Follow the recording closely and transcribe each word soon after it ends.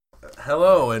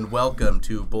Hello and welcome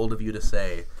to Bold of You to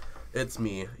Say. It's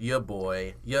me, your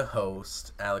boy, your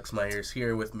host, Alex Myers.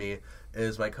 Here with me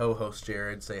is my co-host,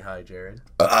 Jared. Say hi, Jared.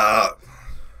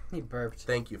 He burped.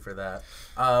 Thank you for that.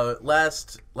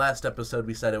 Last episode,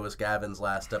 we said it was Gavin's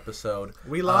last episode.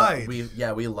 We lied. We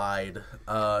lied.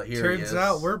 Here he is. Turns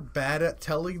out we're bad at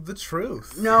telling the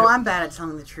truth. No, I'm bad at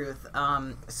telling the truth.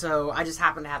 So I just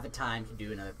happened to have the time to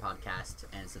do another podcast,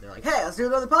 and so they're like, "Hey, let's do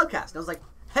another podcast." And I was like,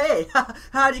 "Hey,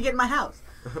 how'd you get in my house?"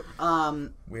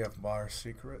 We have our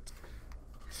secret.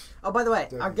 Oh, by the way,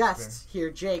 our guest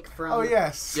here, Jake from. Oh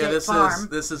yes. State Farm.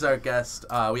 This is our guest.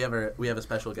 We have a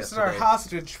special guest This is our today.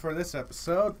 hostage for this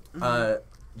episode.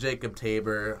 Jacob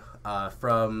Tabor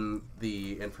from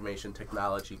the information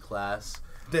technology class.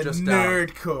 The just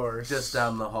nerd course. Just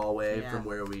down the hallway Yeah. from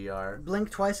where we are.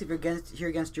 Blink twice if you're here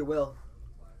against your will.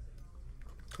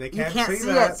 They You can't, can't see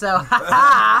that. it, so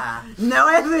no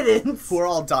evidence. We're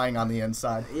all dying on the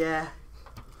inside. Yeah.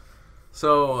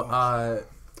 So,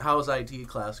 how's IT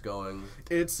class going?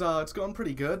 It's going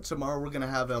pretty good. Tomorrow we're gonna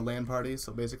have a LAN party,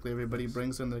 so basically everybody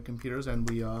brings in their computers and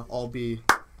we all be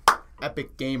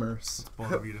epic gamers.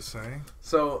 Bold of you to say.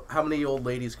 So, how many old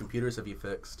ladies' computers have you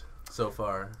fixed so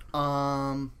far?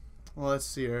 Well, let's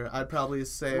see here. I'd probably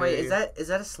say. Wait, is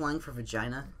that a slang for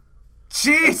vagina?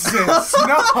 Jesus,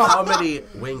 no. How many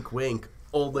wink wink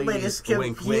old ladies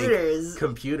wink computers. wink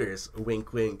computers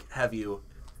wink wink have you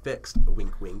fixed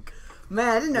wink wink? Man,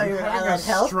 I didn't know you were having allied a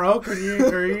health. stroke, or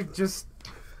you just?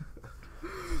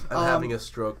 I'm having a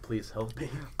stroke. Please help me.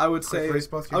 I would say. raise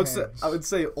both your hands. I would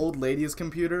say old ladies'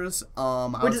 computers.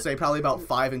 I would say probably about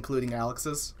 5, including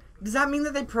Alex's. Does that mean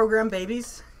that they program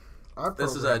babies?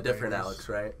 This is a different Alex,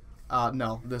 right?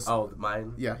 No, this. Oh,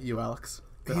 mine. Yeah, you, Alex.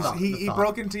 He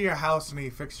broke into your house and he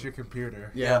fixed your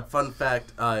computer. Yeah. Fun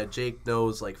fact: Jake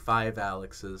knows like 5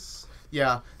 Alexes.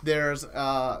 Yeah, there's.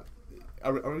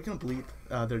 Are we gonna bleep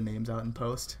their names out in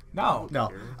post? No.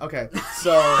 No. Okay.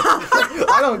 So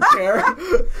I don't care.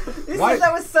 You said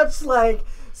that was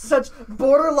such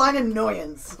borderline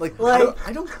annoyance. Like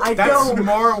I don't. That's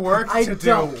more work I to do.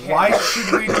 don't care. Why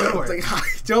should we do it? It's like, I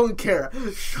don't care.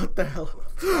 Shut the hell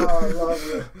up. Oh, I love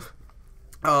you.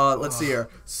 Let's see here.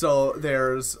 So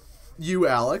there's you,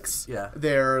 Alex. Yeah.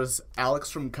 There's Alex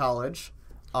from college.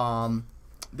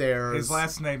 There's His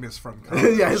last name is from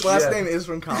college. yeah, his last Yeah. name is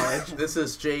from college. This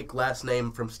is Jake, last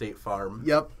name from State Farm.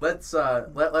 Yep. Let's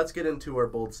get into our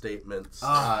bold statements.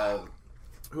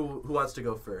 Who wants to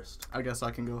go first? I guess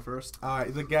I can go first. All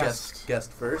right, the guest.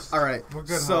 Guest first. All right. We're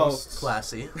good So, hosts.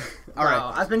 Classy. all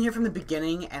right. I've been here from the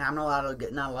beginning, and I'm not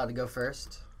allowed to go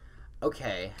first.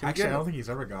 Okay. Actually, I don't think he's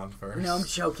ever gone first. No, I'm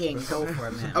joking. Go for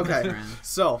it, man. Okay.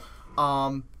 So,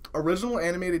 original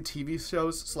animated TV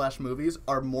shows / movies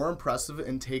are more impressive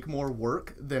and take more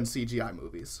work than CGI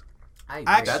movies. I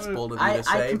agree. Actually, That's bold of you I to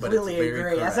say, but it's completely very agree.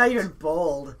 correct. That's not even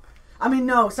bold. I mean,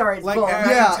 no, sorry, it's Like, bold. an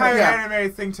Yeah, entire yeah.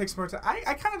 animated thing takes more time.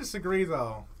 I kind of disagree,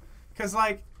 though. Because,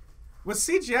 like, with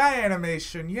CGI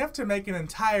animation, you have to make an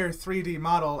entire 3D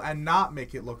model and not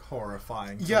make it look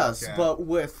horrifying. to Yes, look at. but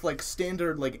with like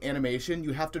standard like animation,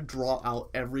 you have to draw out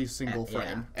every single Yeah.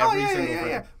 frame. Oh, Every yeah, single yeah,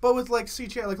 frame. yeah. But with, like,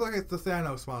 CGI, like, look at the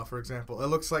Thanos model, for example. It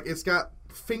looks like it's got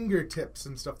fingertips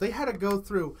and stuff. They had to go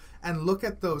through and look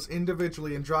at those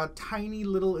individually and draw tiny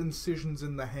little incisions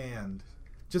in the hand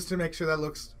just to make sure that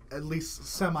looks at least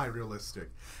semi-realistic.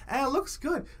 And it looks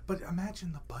good, but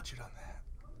imagine the budget on that.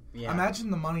 Yeah.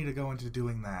 Imagine the money to go into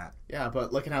doing that. Yeah,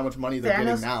 but look at how much money they're Thanos-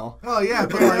 getting now. Oh, yeah,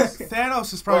 but like,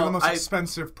 Thanos is probably Well, the most I-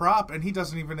 expensive prop, and he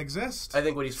doesn't even exist. I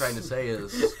think what he's trying to say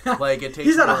is like it takes.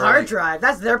 He's on a more, hard like, drive.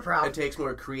 That's their It problem. takes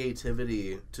more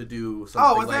creativity to do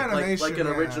something with animation, like an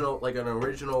yeah.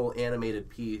 original animated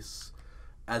piece,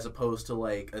 as opposed to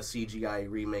like a CGI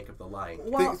remake of The Lion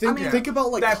King. Well, think, I mean, think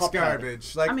about like That's Cuphead.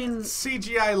 garbage. Like, I mean-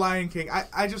 CGI Lion King.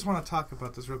 I just want to talk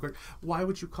about this real quick. Why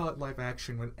would you call it live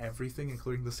action when everything,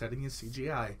 including the setting, is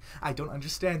CGI? I don't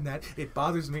understand that. It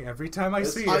bothers me every time I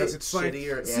see it. It's like,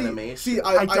 shittier animation. See,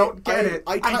 I don't get it.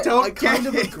 I don't kind get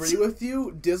of it. agree with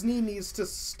you. Disney needs to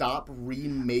stop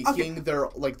remaking their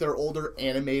older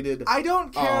animated. I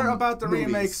don't care about the movies.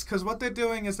 remakes because what they're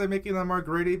doing is they're making them more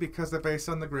gritty because they're based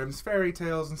on the Grimm's fairy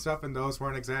tales and stuff, and those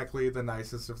weren't exactly the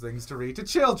nicest of things to read to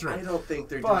children. I don't think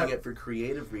they're But- doing it for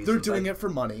creative reasons. They're doing Like, it for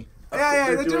money.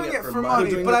 Yeah, they're doing it for money,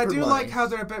 They're doing but it I for do money. like how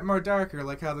they're a bit more darker,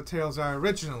 like how the tales are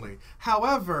originally.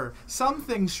 However, some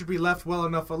things should be left well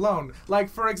enough alone. Like,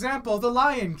 for example, The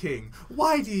Lion King.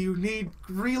 Why do you need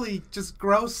really just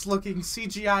gross-looking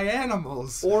CGI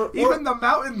animals? Or- Even the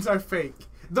mountains are fake.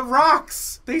 The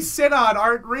rocks they sit on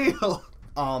aren't real.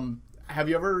 Have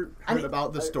you ever heard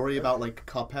about the story about like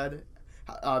Cuphead?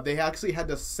 They actually had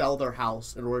to sell their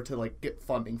house in order to like get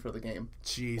funding for the game.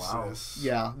 Jesus.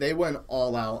 Yeah, they went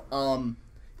all out.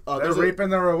 They're there's a- reaping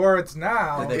the rewards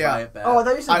now. Did they Yeah. buy it back? Oh, I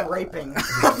thought you said I- raping.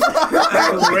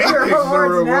 Raping the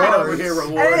Rewards now. Over here,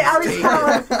 And I was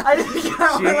rewards.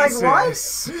 kind of like, what?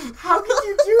 Jesus. How could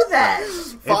you do that?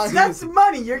 Fine. That's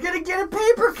money. You're gonna get a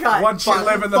paper cut. Once you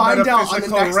live in the Find out on the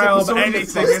metaphysical next realm, episode of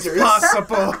anything is Mythbusters.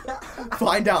 possible.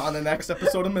 Find out on the next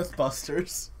episode of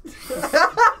MythBusters.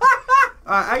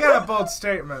 I got a bold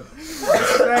statement.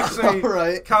 This actually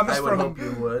Alright. comes I would from hope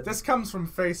you would. This comes from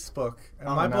Facebook, and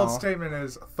Oh, my bold no. statement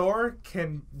is Thor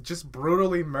can just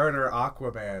brutally murder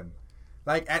Aquaman.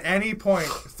 Like at any point,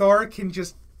 Thor can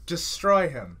just destroy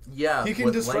him. Yeah, He can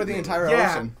with destroy the lightning. entire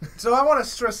Yeah. ocean. So I want to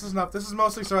stress this enough. This is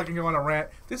mostly so I can go on a rant.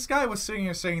 This guy was sitting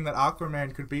here saying that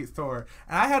Aquaman could beat Thor,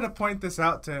 and I had to point this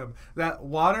out to him that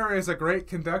water is a great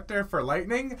conductor for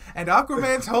lightning, and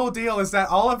Aquaman's whole deal is that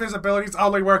all of his abilities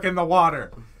only work in the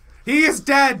water. He is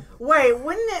dead. Wait,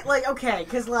 wouldn't it like okay?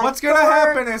 Because like What's gonna Thor-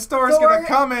 happen is Thor's Thor- gonna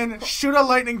come in, shoot a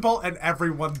lightning bolt, and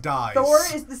everyone dies. Thor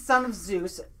is the son of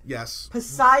Zeus. Yes.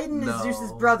 Poseidon No. is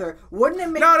Zeus's brother. Wouldn't it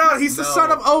make No, he's the No.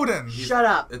 son of Odin. Shut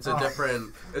up. It's a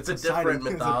different. It's a Poseidon different is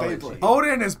a mythology. Beyblade.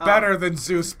 Odin is better than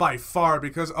Zeus by far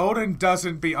because Odin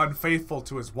doesn't be unfaithful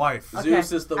to his wife. Okay.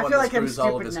 Zeus is the I one feel that like I'm screws all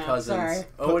of stupid his now, cousins. sorry.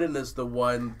 Odin is the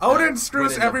one. Odin that screws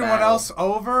went into everyone battle. else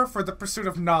over for the pursuit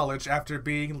of knowledge after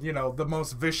being, the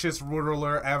most vicious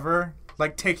ruler ever.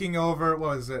 Like taking over,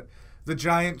 what was it? The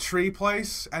giant tree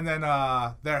place and then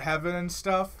their heaven and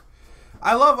stuff.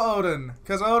 I love Odin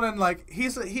because Odin, like,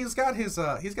 he's got his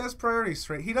priorities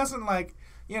straight. He doesn't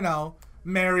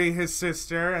marry his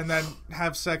sister and then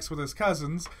have sex with his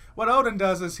cousins. What Odin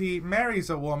does is he marries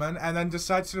a woman and then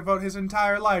decides to devote his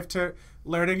entire life to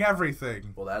learning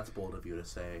everything. Well, that's bold of you to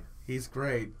say. He's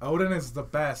great. Odin is the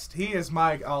best. He is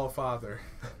my Allfather.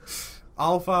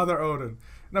 Allfather Odin.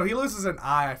 No, he loses an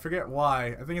eye. I forget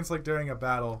why. I think it's like during a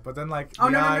battle. But then Oh the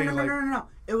no, eye, no.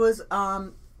 It was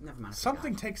never mind.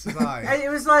 something takes his eye. It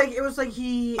was like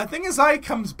he. I think his eye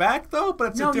comes back though, but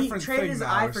it's No, a he different traded thing his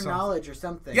now eye or for something. knowledge or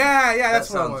something. Yeah, that's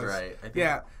That what it sounds was. right, I think.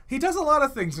 Yeah, he does a lot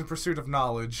of things in pursuit of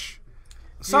knowledge.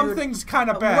 Some Dude, things kind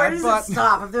of Where bad, does but it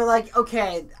stop? If they're like,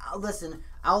 okay, listen,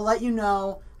 I'll let you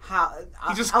know how.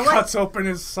 he just I'll cuts open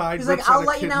his side. He's rips like, out I'll a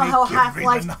let you know kidney, how give me the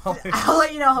Half-Life. knowledge. I'll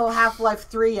let you know how Half-Life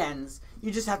 3 ends.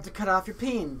 You just have to cut off your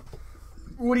peen.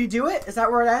 Would he do it? Is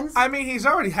that where it ends? I mean, he's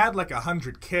already had like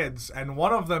 100 kids, and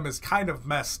one of them is kind of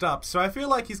messed up. So I feel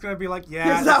like he's gonna be like, yeah.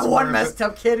 There's that's that one worth messed it.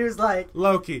 up kid who's like,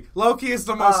 Loki. Loki is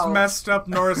the most Oh. messed up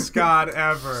Norse god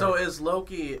ever. So is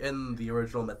Loki in the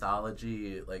original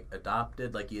mythology like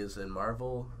adopted, like he is in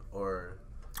Marvel, or?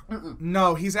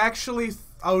 no, he's actually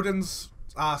Odin's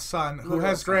son who Literal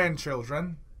has son.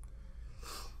 grandchildren.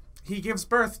 He gives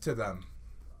birth to them.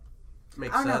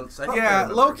 Makes I don't know. sense. I think Yeah, I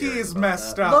remember Loki hearing is about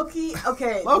messed that. up. Loki,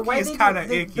 okay. Loki the way is they kinda do,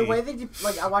 the icky. way they do,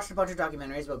 like, I watched a bunch of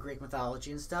documentaries about Greek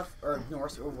mythology and stuff, or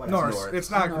Norse, or whatever. Norse. Norse.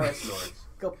 It's not Norse. Greek.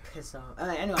 Go piss off.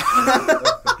 Anyway.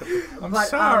 I'm But,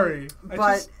 sorry.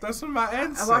 but Those are my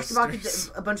ancestors. I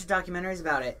watched a bunch of documentaries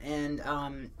about it, and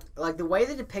like the way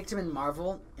they depict him in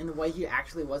Marvel and the way he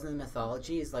actually was in the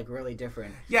mythology is like really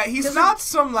different. Yeah, he's 'Cause, not like,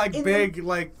 some like in big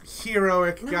like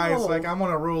heroic guy who's No. like I'm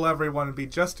gonna rule everyone and be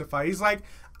justified. He's like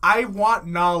I want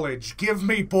knowledge. Give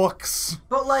me books.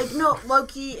 But like no,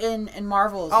 Loki in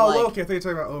Marvel is Oh, like Loki! I thought you were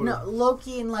talking about Odin. no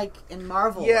Loki in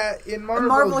Marvel. Yeah, in Marvel, In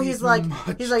Marvel, he's like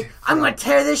much I'm gonna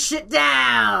tear this shit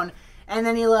down, and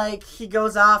then he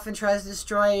goes off and tries to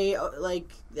destroy like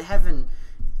heaven,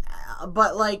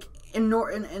 but like in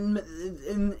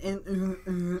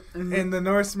in the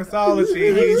Norse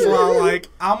mythology, he's all like,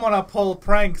 I'm gonna pull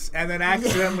pranks and then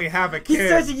accidentally have a he kid.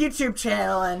 starts a YouTube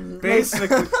channel and makes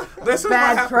Basically, this is what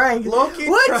bad happened. pranks. Loki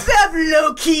What's tri- up,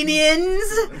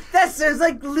 Lokinians? That sounds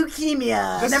like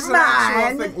leukemia. This is Never an actual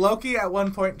mind. thing. Loki at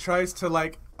one point tries to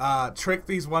like trick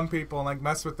these one people and like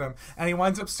mess with them, and he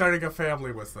winds up starting a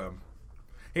family with them.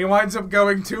 He winds up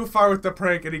going too far with the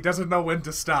prank, and he doesn't know when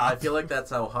to stop. I feel like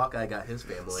that's how Hawkeye got his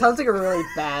family. Sounds like a really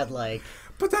bad like.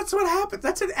 But that's what happened.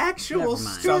 That's an actual Never mind.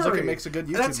 story. Sounds like it makes a good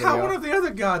YouTube That's how video. one of the other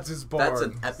gods is born. That's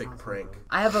an epic prank.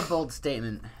 I have a bold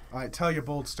statement. All right, tell your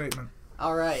bold statement.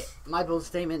 All right, my bold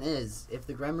statement is: if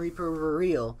the Grim Reaper were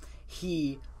real,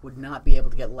 he would not be able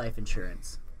to get life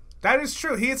insurance. That is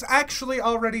true. He is actually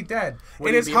already dead. Would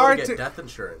It he is be able hard to to. get death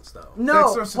insurance though?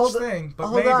 No, There's no hold such on- thing, but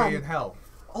hold maybe on. in hell.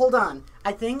 Hold on.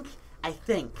 I think,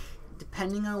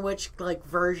 depending on which like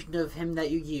version of him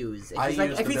that you use, if I he's like,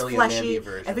 used if the he's Billy and fleshy, Mandy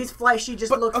version. if he's fleshy, just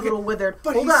But, looks okay, a little withered.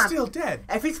 But hold he's on. still dead.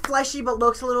 If he's fleshy but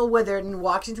looks a little withered and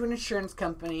walks into an insurance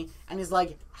company and he's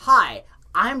like, "Hi,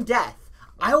 I'm Death.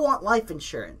 I want life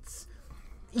insurance."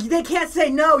 they can't say,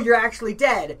 no, you're actually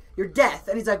dead. You're death.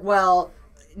 And he's like, well,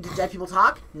 did dead people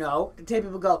talk? No. Did dead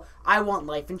people go, I want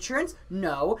life insurance?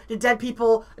 No. Did dead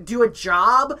people do a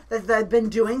job that they've been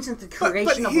doing since the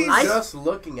creation of he's life? Just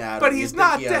looking at But him, he's you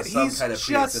not think he has dead. some He's kind of just-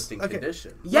 pre-existing okay.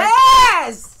 condition.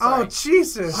 Yes! Oh, Sorry.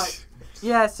 Jesus.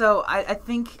 Yeah, so I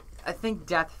think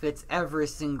death fits every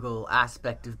single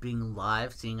aspect of being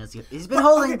alive, seeing as he's been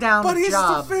holding down but the he's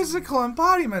job. the physical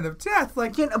embodiment of death.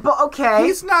 Like, But okay.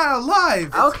 he's not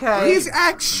alive. Okay. He's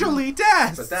actually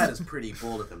death. But that is pretty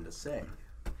bold of him to say.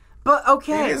 But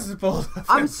okay. It is bold of him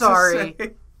I'm to sorry.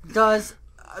 say. Does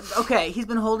okay? He's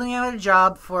been holding out a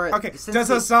job for Okay, Since does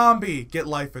a zombie get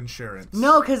life insurance?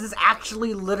 no, because it's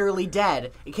actually literally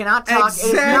dead. It cannot talk.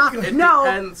 Exactly. It It is not.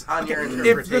 No, depends on your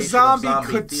interpretation If the zombie of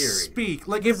zombie could theory. speak,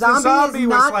 like the if zombie, the zombie is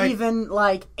was not like, even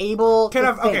like able. can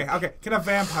to a think. okay, can a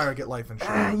vampire get life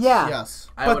insurance? Yeah. Yes.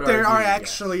 I But would they argue, are yes.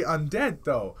 actually undead,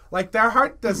 though. Like their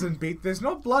heart doesn't beat. There's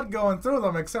no blood going through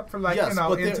them except for like Yes,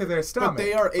 but into they're- their stomach. But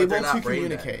they are they're able not to brain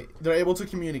dead. communicate. They're able to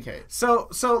communicate. So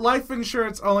life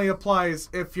insurance only applies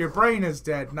if your brain is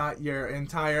dead, not your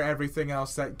entire everything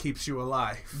else that keeps you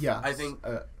alive. Yeah. I think-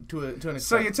 to an extent.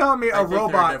 So you're telling me I a think there are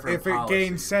robot, different if it gains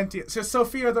policies. sentience, so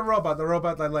Sophia the robot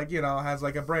that like has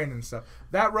like a brain and stuff,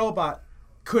 that robot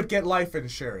could get life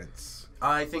insurance.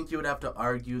 I think you would have to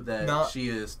argue that No. she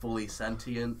is fully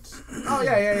sentient. Oh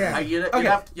yeah.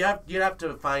 You'd have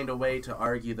to find a way to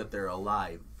argue that they're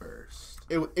alive first.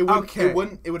 Okay.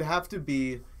 It would have to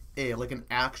be an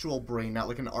actual brain, not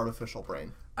like an artificial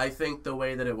brain. I think the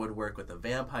way that it would work with a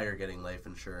vampire getting life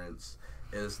insurance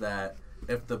is that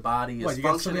if the body is What, you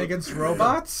got something functioning against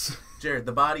robots? Jared,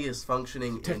 the body is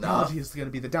functioning enough Technology is going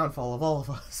to be the downfall of all of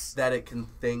us. that it can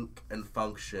think and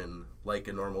function like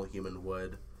a normal human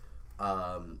would.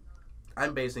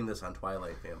 I'm basing this on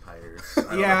Twilight vampires.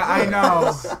 Yeah, I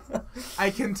know. I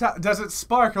can tell. Does it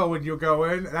sparkle when you go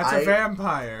in? That's a I-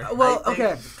 vampire. Well, I think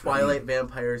okay. Twilight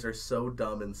vampires are so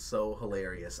dumb and so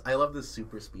hilarious. I love the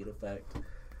super speed effect.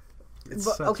 It's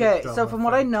But, such a okay, dumb so from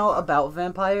what I effect. know about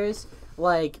vampires,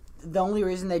 like the only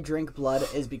reason they drink blood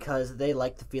is because they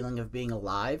like the feeling of being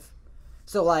alive.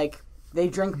 So like they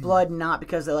drink blood not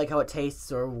because they like how it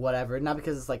tastes or whatever, not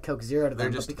because it's like Coke Zero to They're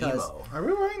them, just but because emo. Are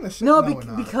we wearing the shit? no, we're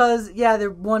not. because yeah,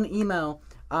 they're one emo.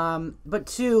 But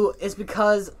two is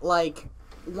because like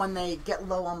when they get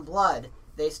low on blood,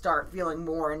 they start feeling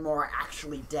more and more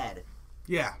actually dead,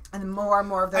 Yeah. and more and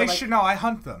more of their I like should know. I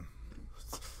hunt them.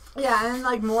 yeah, and then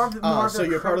like more of more of so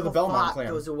their you're part of the critical Belmont thought clan.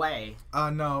 goes away.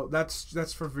 No,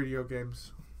 that's for video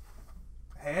games.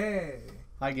 Hey,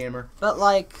 Hi, gamer. But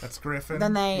like that's Griffin.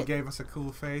 Then they- he gave us a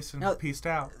cool face and No. peaced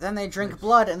out. then they drink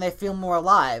blood and they feel more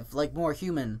alive, like more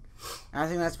human. And I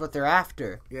think that's what they're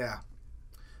after. Yeah.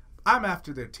 I'm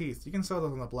after their teeth. You can sell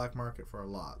those on the black market for a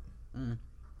lot.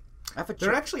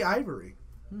 They're actually ivory.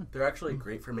 They're actually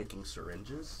great for making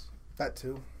syringes. That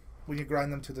too. When you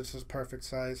grind them to this perfect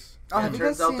size. Oh, And have it you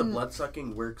guys turns out the seen blood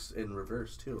sucking works in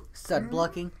reverse too. stud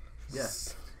blocking?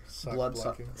 Yes. Blood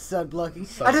sucking. Stud blocking. A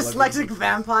Stud dyslexic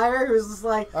vampire who's just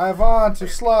like, I want to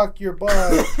sluck your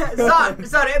butt.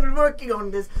 sorry, I've been working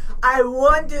on this. I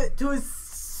want to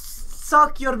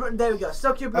suck your blood. There we go,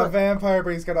 suck your A blood. vampire,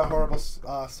 but he's got a horrible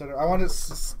stutter. I want to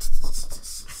suck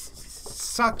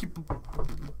your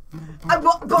blood.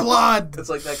 It's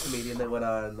like that comedian that went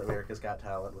on America's Got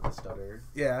Talent with a stutter.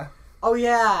 Yeah. Oh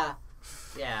yeah,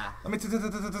 yeah. Let me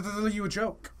tell you a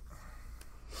joke.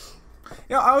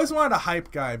 You know, I always wanted a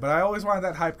hype guy, but I always wanted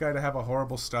that hype guy to have a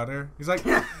horrible stutter. He's like,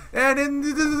 and in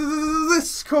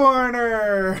this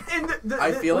corner,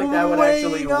 I feel like that would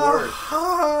actually weighing work.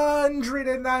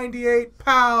 198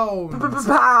 pounds.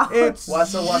 It's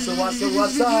What's up?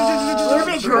 Wouldn't it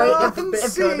be great John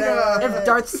if Cena.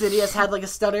 Darth Sidious had like a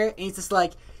stutter and he's just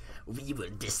like, we will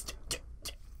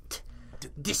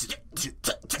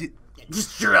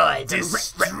destroy the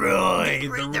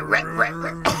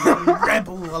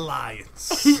Rebel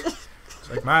Alliance. It's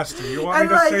like, Master, you want me And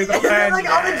to like, say the and then, plan? like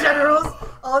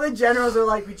all the generals are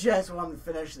like, we just want to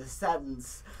finish the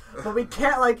sentence, but we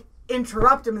can't like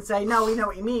interrupt him and say, no, we know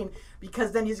what you mean,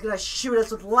 because then he's gonna shoot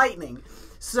us with lightning.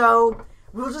 So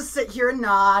we'll just sit here and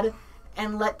nod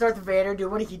and let Darth Vader do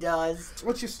what he does.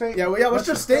 What's your statement? Yeah, what's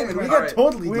your statement? We got Alright.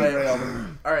 totally Wait. derailed.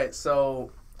 Alright,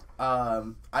 so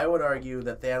I would argue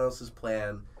that Thanos'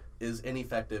 plan is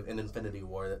ineffective in Infinity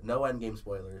War. That no endgame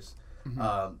spoilers.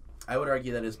 I would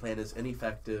argue that his plan is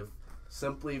ineffective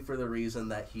simply for the reason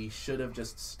that he should have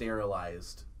just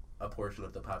sterilized a portion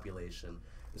of the population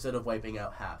instead of wiping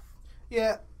out half.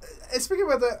 Yeah, speaking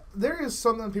about that, there is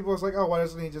something people are like, oh, why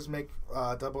doesn't he just make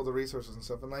double the resources and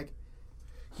stuff? And like,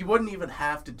 He wouldn't even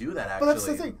have to do that, actually. But that's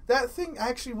the thing. That thing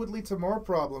actually would lead to more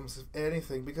problems, if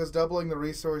anything, because doubling the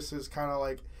resources kind of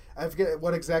like... I forget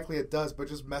what exactly it does, but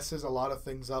just messes a lot of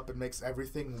things up and makes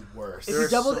everything worse. If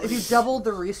you doubled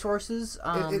the resources,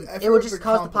 it it would just the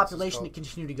cause the complex is population to called.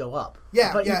 continue to go up.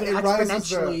 Yeah, but yeah, you it can rises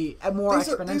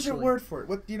exponentially, There's a word for it.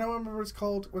 What do you know? What it's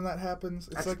called when that happens?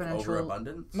 It's like Exponential.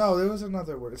 Overabundance? no, there was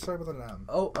another word. It started with an M.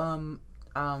 Oh,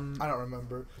 I don't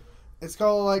remember. It's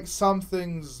called like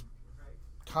something's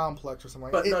complex or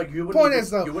something. But like no, that. you would Point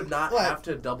is though, you would not like, have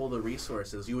to double the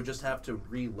resources. You would just have to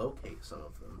relocate some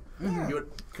of them. Yeah. You would,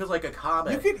 because like a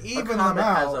comet, You could even a them comet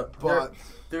has out, there but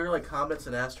there are like comets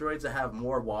and asteroids that have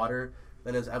more water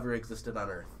than has ever existed on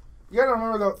Earth. you gotta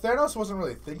remember though, Thanos wasn't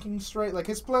really thinking straight. Like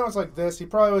his plan was like this. He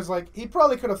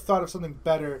probably could have thought of something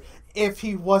better if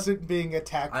he wasn't being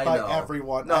attacked I by know.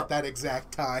 everyone No. at that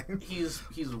exact time. He's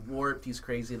warped. He's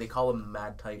crazy. They call him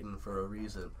Mad Titan for a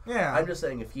reason. Yeah. I'm just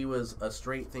saying, if he was a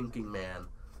straight thinking man,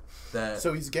 that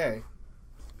So he's gay.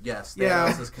 yes,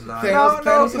 Yeah. Thanos is canonical.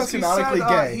 Thanos is 'cause he canonically said,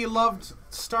 gay. he loved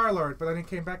Star-Lord, but then he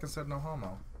came back and said no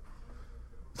homo.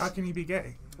 How can he be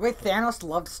gay? wait, Thanos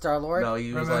loved Star-Lord? No,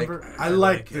 he was Remember, like, I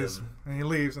like him. this, and he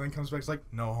leaves, and then comes back. He's like,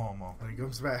 no homo, and he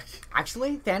comes back.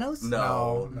 Actually, Thanos?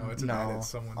 No, no, it's No. an edit.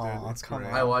 Someone Aw, did. It's come great.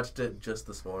 on. I watched it just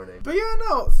this morning. But yeah,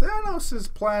 no,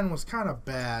 Thanos' plan was kind of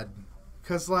bad,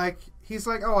 cause like he's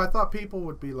like, oh, I thought people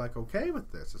would be like okay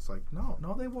with this. It's like, no,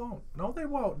 they won't. No, they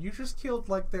won't. You just killed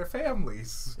like their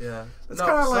families. Yeah, It's no,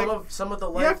 kinda like- some of the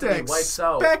You have life to that he wipes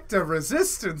out, expect a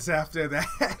resistance after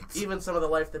that. even some of the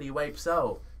life that he wipes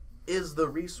out, is the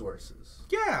resources.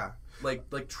 Yeah, Like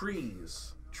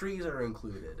trees. Trees are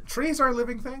included. trees are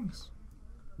living things.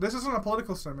 This isn't a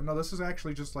political statement. No, this is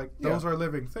actually just like those Yeah. are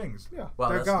living things. Yeah, Wow,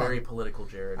 they're that's gone. very political,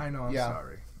 Jared. I know. I'm Yeah.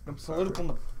 sorry. The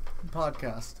political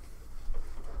podcast.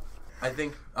 I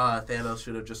think Thanos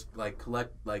should have just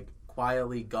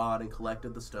quietly gone and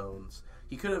collected the stones.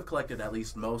 He could have collected at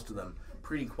least most of them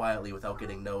pretty quietly without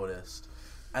getting noticed,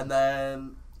 and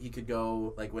then he could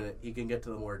go he can get to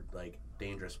the more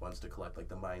dangerous ones to collect, like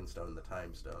the Mind Stone and the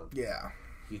Time Stone. Yeah.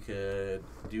 He could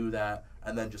do that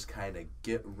and then just kind of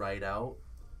get right out,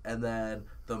 and then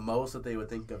the most that they would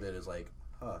think of it is like,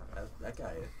 huh, that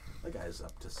guy's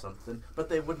up to something, but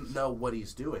they wouldn't know what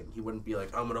he's doing. He wouldn't be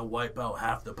like, I'm gonna wipe out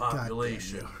half the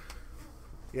population.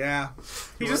 Yeah.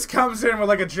 He just comes in with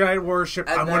like a giant warship.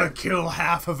 And I'm then- gonna kill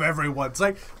half of everyone. It's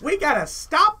like, we gotta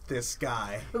stop this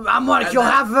guy. I'm gonna And kill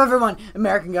then- half of everyone.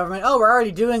 American government. Oh, we're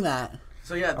already doing that.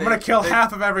 So yeah, I'm gonna kill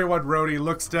half of everyone. Rhodey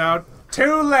looks down.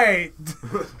 Too late.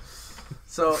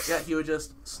 So yeah, he would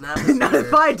just snap his Not finger.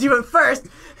 if I do it first.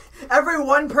 Every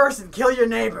one person, kill your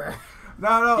neighbor.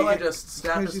 No, He like, could just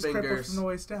snap because his he's crippled fingers, from the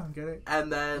waist down. Get it?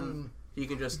 and then he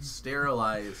can just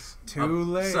sterilize Too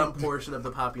late. some portion of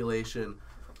the population.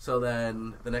 So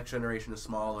then the next generation is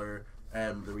smaller,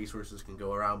 and the resources can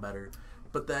go around better.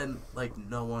 But then,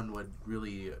 no one would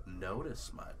really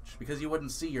notice much, because you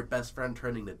wouldn't see your best friend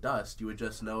turning to dust. You would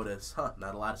just notice,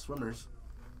 not a lot of swimmers.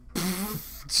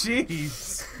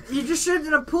 Jeez. You just should have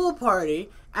done a pool party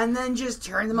and then just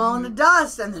turned them all into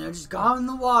dust, and then they're just gone in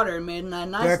the water and made a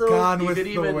nice They're little. gone You with could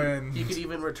the even wind. you could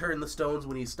even return the stones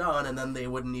when he's done, and then they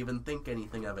wouldn't even think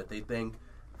anything of it. They'd think,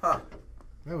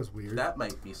 that was weird.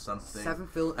 might be something. Seven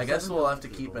I guess seven we'll have to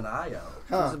people. keep an eye out.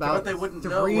 Huh. It's about But they wouldn't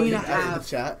know three what and a he Add it in half. the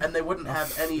chat. And they wouldn't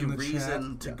have any in the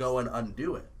reason chat, to yes. go and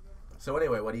undo it. So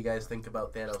anyway, what do you guys think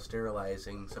about Thanos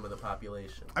sterilizing some of the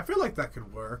population? I feel like that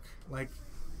could work. Like,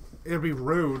 it'd be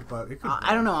rude, but it could.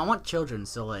 I don't know. I want children,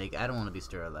 so I don't want to be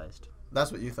sterilized.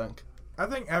 That's what you think. I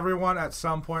think everyone at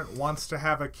some point wants to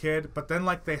have a kid, but then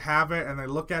they have it and they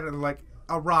look at it and they're like,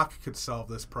 a rock could solve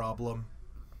this problem.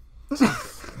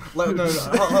 No.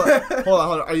 Hold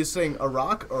on. Are you saying a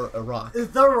rock or a rock?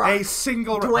 The Rock. A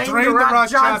single Dwayne Dwayne The Rock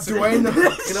Johnson. Johnson.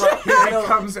 You know what? Here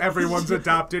comes everyone's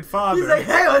adopted father. He's like,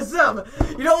 hey, what's up?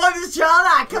 You don't love this child?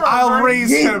 Ah, come on, I'll buddy.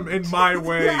 raise him in my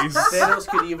ways. Thanos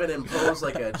could even impose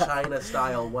a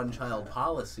China-style one-child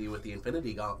policy with the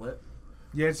Infinity Gauntlet.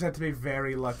 You just have to be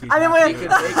very lucky. And then not when He to could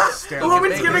get make a it- stare. a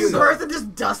woman's make giving it so- birth and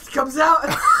just dust comes out.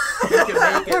 You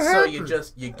can make it so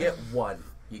you get one.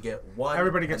 You get one.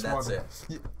 Everybody gets and that's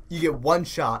one. it. You get one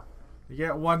shot. You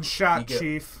get one shot, You get-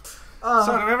 Chief. So,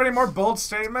 do we have any more bold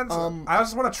statements? I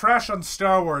just want to trash on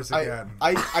Star Wars again.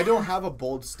 I don't have a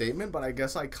bold statement, but I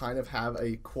guess I kind of have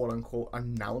a quote-unquote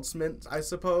announcement, I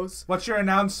suppose. What's your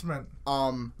announcement?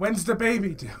 When's the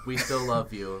baby due? We still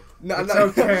love you. No, It's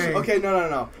okay. Okay, no.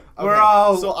 Okay, We're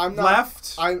all so I'm not,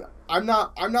 left. I'm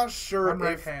not sure I'm if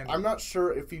right-handed. I'm not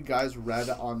sure if you guys read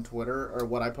on Twitter or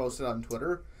what I posted on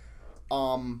Twitter.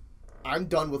 I'm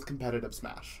done with competitive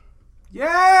Smash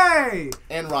Yay!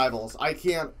 and Rivals. I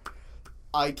can't.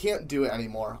 I can't do it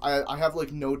anymore. I have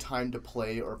like no time to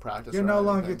play or practice. You're or no anything.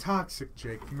 longer toxic,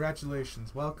 Jake.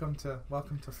 Congratulations. Welcome to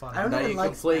fun. I don't Now even you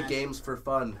like can play Smash. games for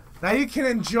fun. Now you can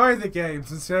enjoy the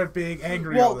games instead of being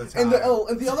angry all Well, the time.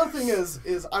 and the other thing is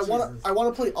I want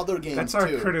to play other games That's our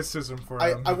too. criticism for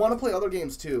them. I want to play other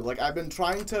games too. Like I've been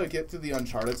trying to get through the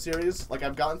Uncharted series. Like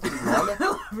I've gotten through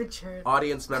one. Richard.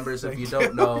 Audience members, if Thank you you.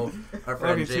 don't know, our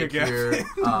friend you too, Jake Gav. here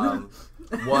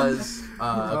was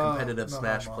a competitive no,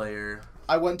 Smash no. player.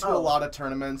 I went to a Oh. lot of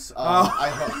tournaments. Oh.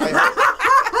 I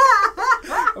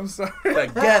I'm sorry.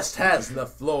 The guest has the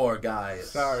floor, guys.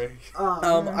 Sorry.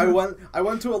 I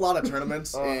went to a lot of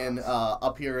tournaments in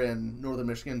up here in northern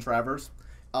Michigan, Traverse,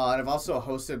 and I've also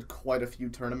hosted quite a few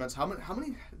tournaments. How many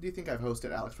do you think I've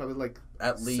hosted, Alex? Probably like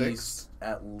At six?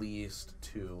 least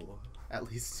two. At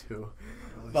least two.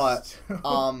 But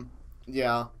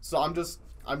yeah. So I'm just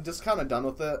kind of done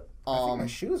with it. I think my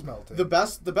shoes melted. The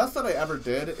best that I ever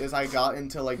did is I got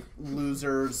into like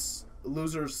losers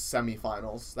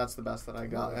semifinals. That's the best that I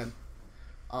got in.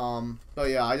 But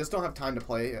yeah, I just don't have time to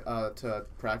play to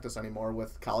practice anymore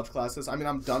with college classes. I mean,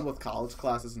 I'm done with college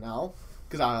classes now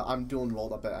because I'm doing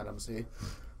rolled up at NMC.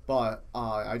 But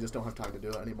I just don't have time to do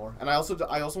it anymore. And I also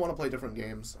want to play different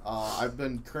games. I've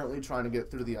been currently trying to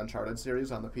get through the Uncharted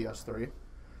series on the PS3.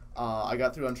 I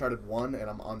got through Uncharted 1 and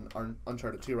I'm on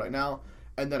Uncharted 2 right now.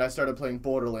 And then I started playing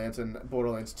Borderlands and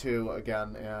Borderlands 2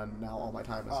 again, and now all my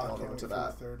time is going over to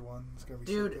that. The third one. It's gonna be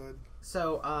Dude. so good.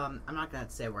 So, I'm not gonna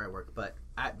say where I work, but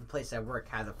at the place I work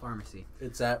has a pharmacy.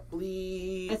 It's at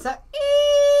Bleed. It's a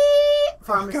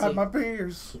pharmacy. God, my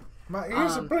ears. My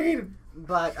ears are bleeding.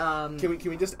 But Can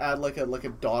we just add like a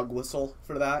dog whistle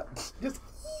for that? Just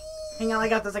hang on, I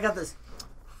got this.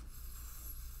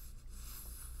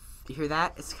 Do you hear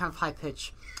that? It's kind of high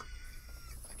pitch.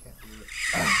 I can't do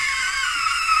it.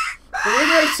 The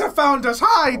Ringers have found us.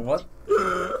 Hide! What?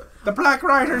 The Black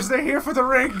Riders, they're here for the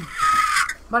ring.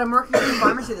 But I'm working at the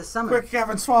pharmacy this summer. Quick,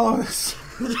 Gavin, swallow this.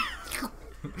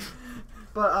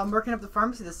 But I'm working up the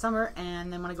pharmacy this summer,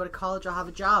 and then when I go to college, I'll have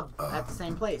a job at the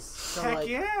same place. So Heck like,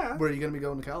 yeah. where are you gonna be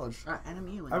going to college?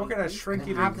 NMU. I work at a And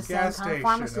shrinky have the dink same gas kind of station,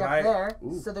 pharmacy and up I- there,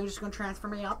 Ooh. so they're just gonna transfer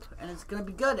me up, and it's gonna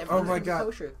be good. Oh Everything's my gonna be god.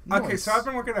 kosher. Okay, so I've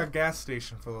been working at a gas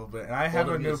station for a little bit, and I have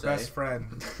What a did new you say? best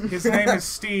friend. His name is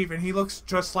Steve, and he looks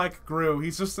just like Gru.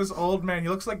 He's just this old man. He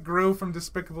looks like Gru from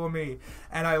Despicable Me,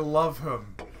 and I love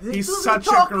him. He's such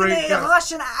a great guy.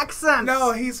 Russian accent.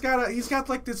 No, he's got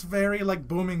like this very like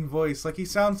booming voice. Like he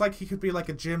sounds like he could be like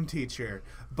a gym teacher.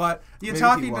 But you're Maybe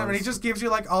talking he to him and he was. just gives you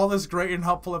like all this great and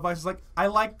helpful advice. It's like, I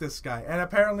like this guy. And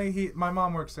apparently my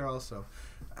mom works there also.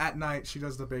 At night she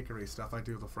does the bakery stuff. I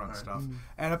do the front stuff.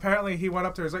 And apparently he went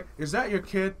up there, he's like, "Is that your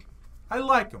kid? I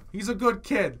like him. He's a good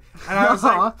kid." And I was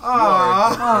like, You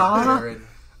are "Aww." Jared.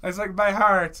 It's like, my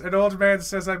heart. An old man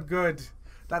says I'm good.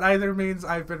 That either means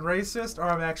I've been racist or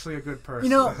I'm actually a good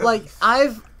person. You know, like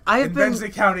I've in been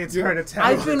Benzie County, it's hard to tell.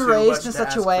 I've been Too raised much in to such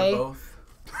ask a for way. both.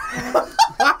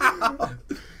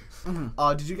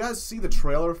 Did you guys see the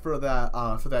trailer for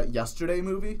that Yesterday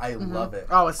movie? I love it.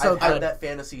 Oh, it's so I've had good. that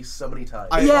fantasy so many times.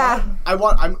 Yeah. I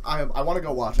want to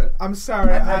go watch it. I'm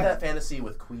sorry. I've had that fantasy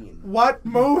with Queen. What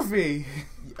movie?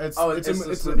 It's It's a-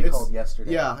 this movie called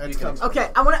Yesterday. yeah, You it's can come- explain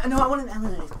Okay, I want to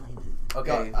explain it.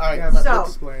 Okay. All right. Yeah, but So,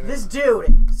 explain it. this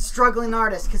dude, struggling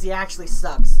artist, because he actually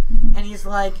sucks, and he's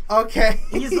like, Okay.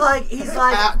 he's like,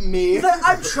 At me. he's like,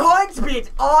 I'm trying to be an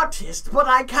artist, but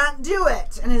I can't do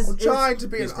it. And his, I'm trying to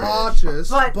be an He's British.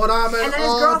 artist, but, but I'm an and then his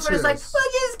artist. girlfriend is like, well,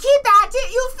 just keep at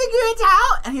it, you'll figure it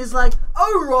out. And he's like,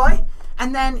 oh, right.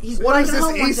 And then he's What biking is this,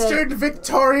 home one day. Eastern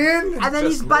Victorian? And then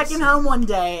Just he's biking listen. home one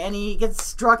day, and he gets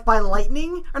struck by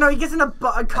lightning. Or no, he gets in a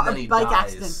then he bike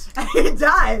dies. accident. And he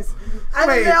dies. And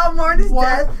Wait, then they all mourn his what?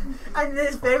 death. And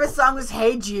his favorite song was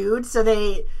Hey Jude, so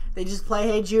they just play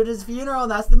Hey Jude at his funeral,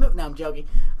 and that's the movie. No, I'm joking.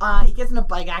 He gets in a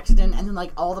bike accident, and then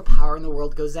like all the power in the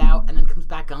world goes out, and then comes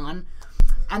back on.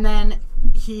 And then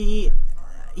he's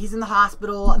in the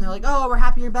hospital, and they're like, oh, we're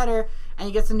happy you're better. And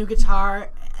he gets a new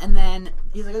guitar, and then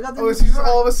he's like, I got the Oh, new is he just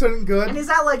guitar. all of a sudden good? And he's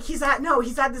at he's at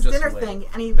this Just dinner wait. thing,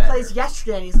 and he Better. plays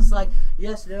Yesterday, and he's just like,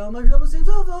 yesterday all my troubles seem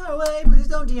so far away, please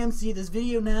don't DMC this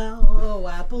video now, oh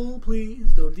Apple,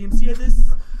 please don't DMC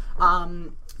this.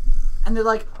 And they're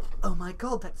like, oh my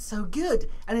god, that's so good.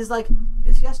 And he's like,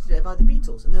 it's Yesterday by the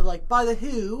Beatles. And they're like, by the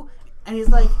Who? And he's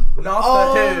like, Not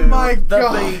Oh the Who. my the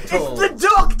God. Beatles. it's the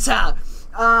Doctor!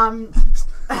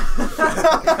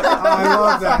 I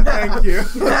love that. Thank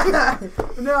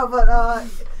you. No, but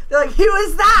they're like, who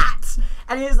is that?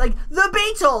 And he's like, the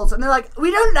Beatles. And they're like,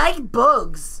 we don't like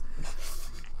bugs.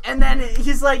 And then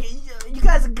he's like, you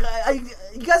guys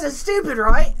are stupid,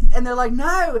 right? And they're like,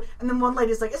 no. And then one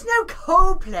lady's like, it's no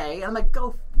Coldplay. And I'm like,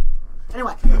 go.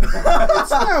 Anyway.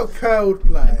 It's no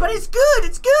Coldplay. But it's good.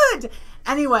 It's good.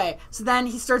 Anyway, so then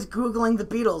he starts Googling the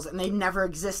Beatles, and they never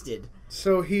existed.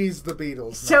 So he's the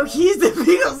Beatles. So now. he's the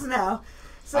Beatles now.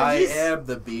 So I he's, am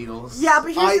the Beatles. Yeah,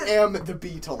 but I here's am the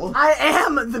Beatle. I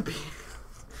am the Beatles.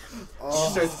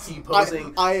 She starts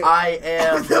T-posing. I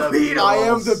am the Beatles. I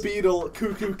am the Beatle.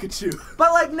 Cuckoo, cuckoo.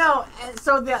 But like no,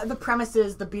 so the premise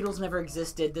is the Beatles never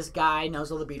existed. This guy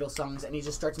knows all the Beatles songs, and he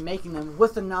just starts making them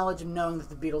with the knowledge of knowing that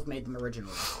the Beatles made them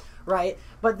originally, right?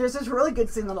 But there's this really good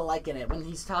scene that I like in it when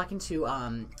he's talking to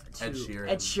Ed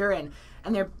Sheeran,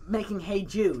 and they're making "Hey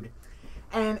Jude,"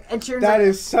 and Ed Sheeran's That like,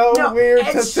 is so no, weird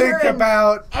Ed to think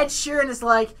about. Ed Sheeran is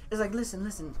like,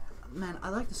 listen, man, I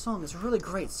like the song. It's a really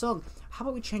great song. How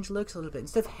about we change the lyrics a little bit?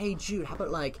 Instead of "Hey Jude," how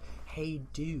about like "Hey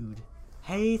Dude"?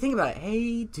 Hey, think about it.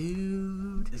 Hey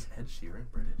Dude. Is Ed Sheeran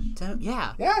British?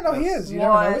 Yeah. Yeah, no, he is. You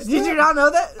never What? noticed Did that? you not know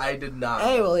that? I did not.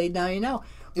 Hey, well, now you know.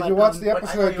 If But, you watch the but I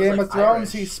episode thought of he was, Game like, of Thrones,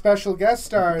 Irish. he's special guest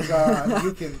stars on.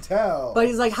 You can tell. But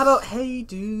he's like, how about "Hey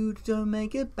Dude, don't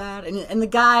make it bad"? And the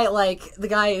guy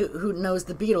who knows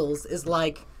the Beatles is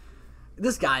like,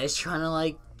 this guy is trying to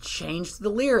like change the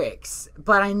lyrics,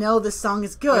 but I know this song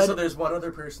is good. Wait, so there's one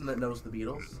other person that knows the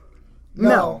Beatles?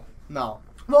 No. No.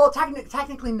 Well,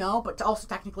 technically no, but also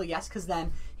technically yes, because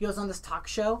then he goes on this talk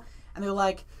show, and they're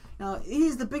like, you know,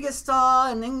 he's the biggest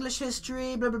star in English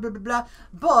history, blah blah blah blah blah.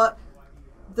 But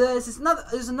there's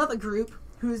another group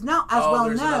who is not as well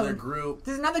there's known. another group.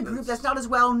 There's another group that's not as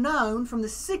well known from the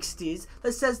 '60s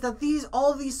that says that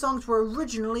all these songs were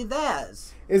originally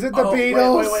theirs. Is it the Oh,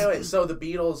 Beatles? Wait. So the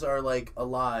Beatles are like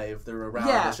alive. They're around.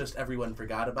 Yeah. It's just everyone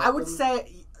forgot about I would them.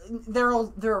 say they're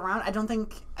around. I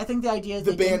think the idea is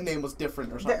The they band didn't- name was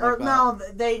different or they- something or, like that. no,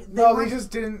 they No, weren't- they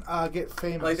just didn't get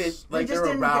famous. Like just they're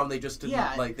didn't around. get- They just didn't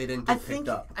yeah, they didn't I get think picked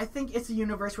up. I think it's a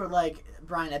universe where like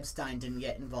Brian Epstein didn't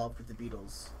get involved with the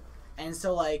Beatles, and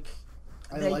so like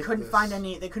I they like couldn't this.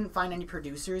 find any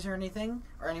producers or anything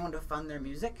or anyone to fund their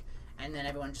music, and then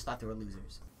everyone just thought they were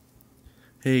losers.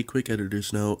 Hey, quick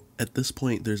editor's note. At this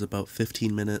point, there's about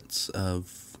 15 minutes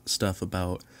of stuff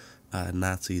about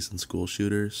Nazis and school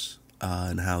shooters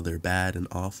and how they're bad and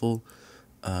awful.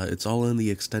 It's all in the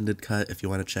extended cut if you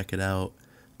want to check it out,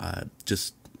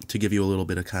 just to give you a little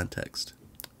bit of context.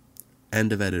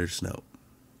 End of editor's note.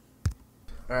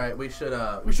 All right, we should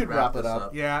wrap it this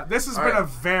up. Yeah, this has All been right. a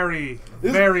very,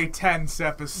 This- very tense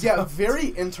episode. Yeah, very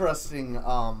interesting.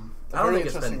 I don't very think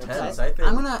it's been interesting tense. episode. I think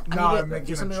I No, need I'm to making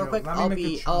do a something real joke. quick. Let me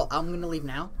make a joke. I'm gonna leave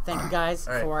now. Thank you guys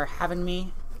All right. for having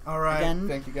me All right. again.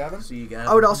 Thank you, Gavin. see you guys.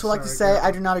 I would also like to sorry, say Gavin.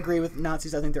 I do not agree with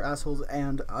Nazis. I think they're assholes,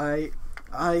 and I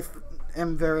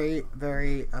am very,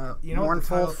 very You know what the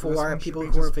mournful title for this for one should people be?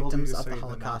 who are Just boldly victims to of say the the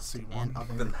Holocaust Nazi and one.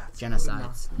 other The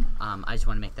genocides. I just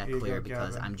want to make that Here you clear go,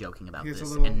 because Gavin. I'm joking about Here's a this,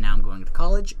 little- and now I'm going to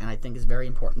college, and I think it's very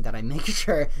important that I make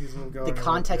sure He's a little going the a little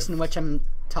context bit. in which I'm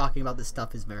talking about this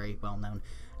stuff is very well known.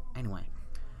 Anyway,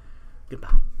 goodbye.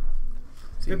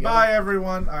 See you, Goodbye,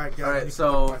 everyone. All right, Gavin, All right, you can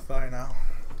so- lick my thigh now.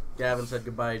 Gavin said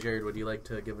goodbye. Jared, would you like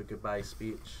to give a goodbye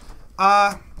speech?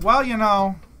 Well, you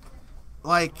know,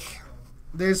 like,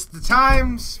 there's the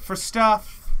times for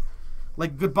stuff,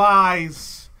 like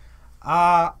goodbyes.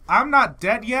 I'm not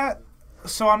dead yet,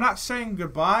 so I'm not saying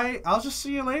goodbye. I'll just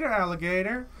see you later,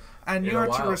 alligator. And In you're a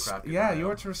to while, crocodile.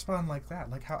 you're to respond like that,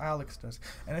 like how Alex does.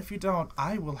 And if you don't,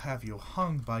 I will have you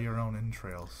hung by your own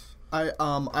entrails.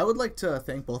 I would like to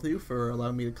thank both of you for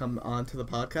allowing me to come on to the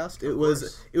podcast. It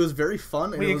course. was very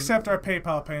fun. and We it was- accept our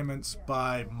PayPal payments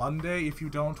by Monday. If you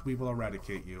don't, we will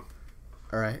eradicate you.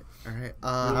 All right. We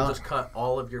will just cut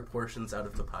all of your portions out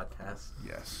of the podcast.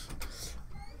 Yes.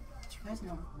 Do you guys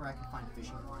know where I can find a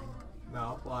fishing line?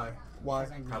 No, why? Why?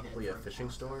 Probably a fishing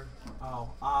store.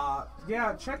 Oh,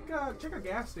 yeah, check a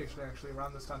gas station actually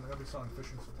around this time. They're gonna be selling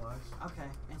fishing supplies. Okay,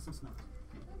 and some smoke.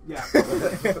 Yeah.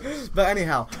 But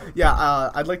anyhow,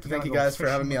 yeah, I'd like to thank Gotta you go guys for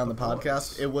fishing having me with on the the boys.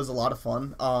 podcast. It was a lot of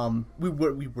fun. We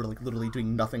were like literally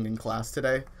doing nothing in class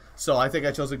today, so I think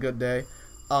I chose a good day.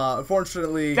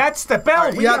 Unfortunately, That's the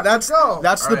bell. We yeah, have that's to go.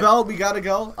 that's All the right. bell. We gotta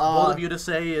go. Bold of You to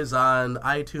Say is on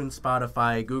iTunes,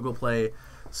 Spotify, Google Play,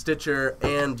 Stitcher,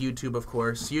 and YouTube, of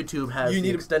course. YouTube has You the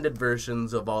need- extended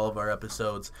versions of all of our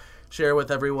episodes. Share with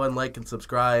everyone, like and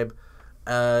subscribe.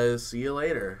 See you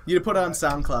later. You need to put it on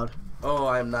SoundCloud. Oh,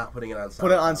 I'm not putting it on SoundCloud.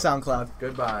 Put it on SoundCloud.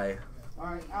 Goodbye. All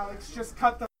right, Alex, just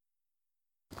cut the.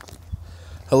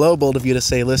 Hello, Bold of You to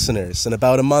Say listeners. In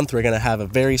about a month, we're going to have a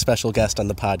very special guest on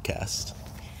the podcast.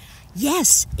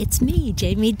 Yes, it's me,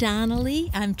 Jamie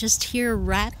Donnelly. I'm just here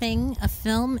wrapping a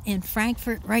film in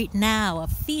Frankfurt right now, a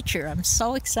feature. I'm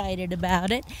so excited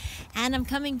about it. And I'm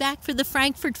coming back for the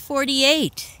Frankfurt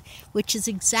 48, which is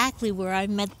exactly where I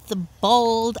met the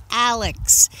bold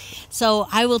Alex. So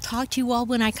I will talk to you all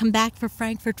when I come back for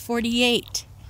Frankfurt 48.